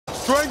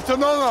Strength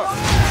and honor!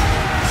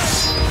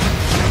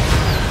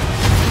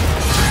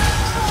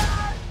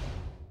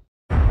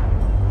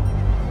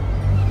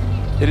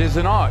 It is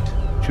an art,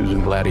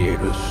 choosing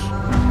gladiators.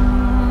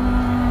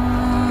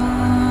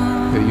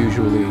 They're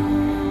usually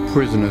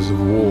prisoners of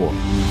war.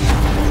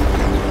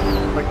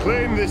 I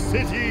claim this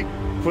city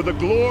for the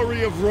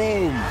glory of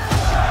Rome.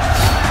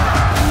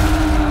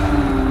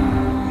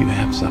 You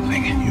have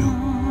something in you.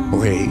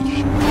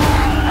 Rage.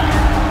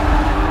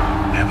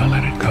 Never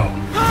let it go.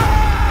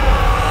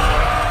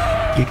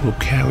 It will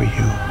carry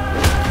you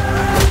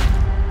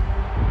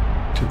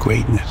to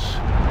greatness.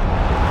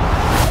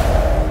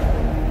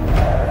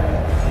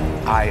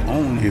 I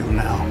own you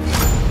now.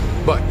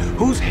 But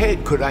whose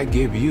head could I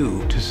give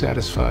you to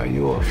satisfy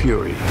your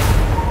fury?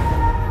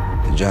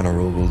 The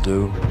general will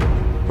do.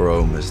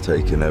 Rome has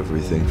taken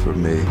everything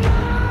from me.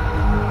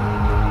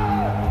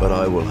 But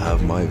I will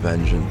have my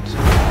vengeance.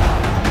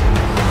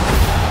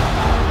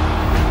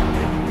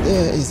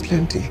 There is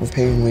plenty of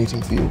pain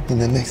waiting for you in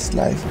the next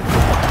life.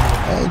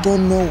 I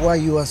don't know why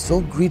you are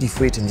so greedy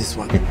for it in this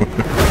one.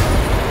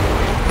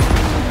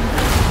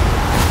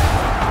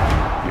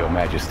 Your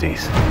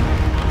Majesties.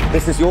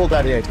 This is your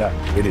gladiator.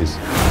 It is.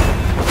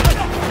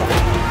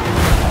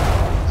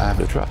 I have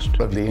the trust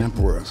of the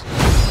Emperor.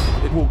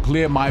 It will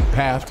clear my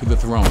path to the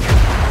throne.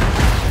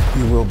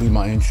 You will be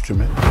my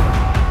instrument.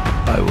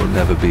 I will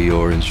never be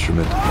your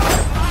instrument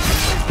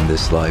in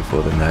this life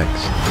or the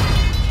next.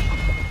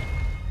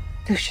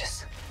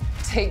 Lucius,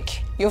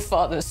 take your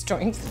father's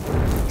strength.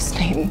 His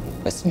name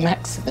was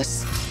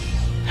Maximus,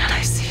 and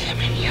I see him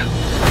in you.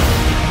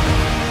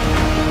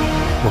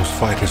 Most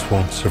fighters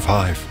won't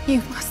survive.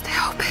 You must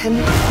help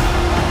him.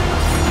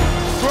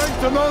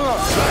 Strength and honor!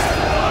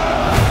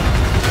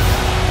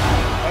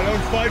 I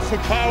don't fight for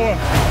power.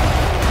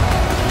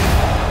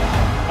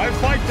 I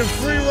fight to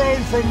free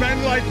Rome from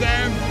men like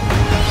them.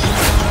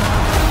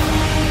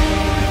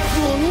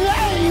 Your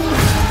name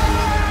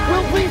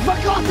will be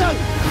forgotten!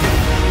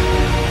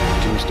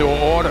 To restore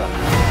order,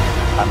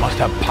 I must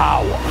have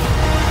power.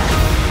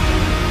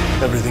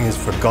 Everything is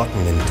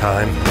forgotten in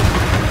time.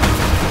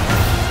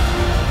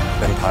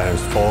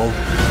 Empires fall.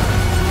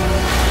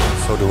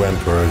 So do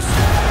emperors.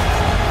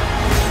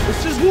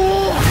 This is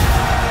war!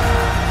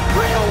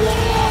 Real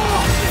war!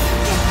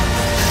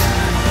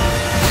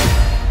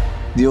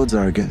 The odds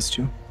are against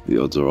you. The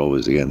odds are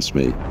always against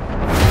me.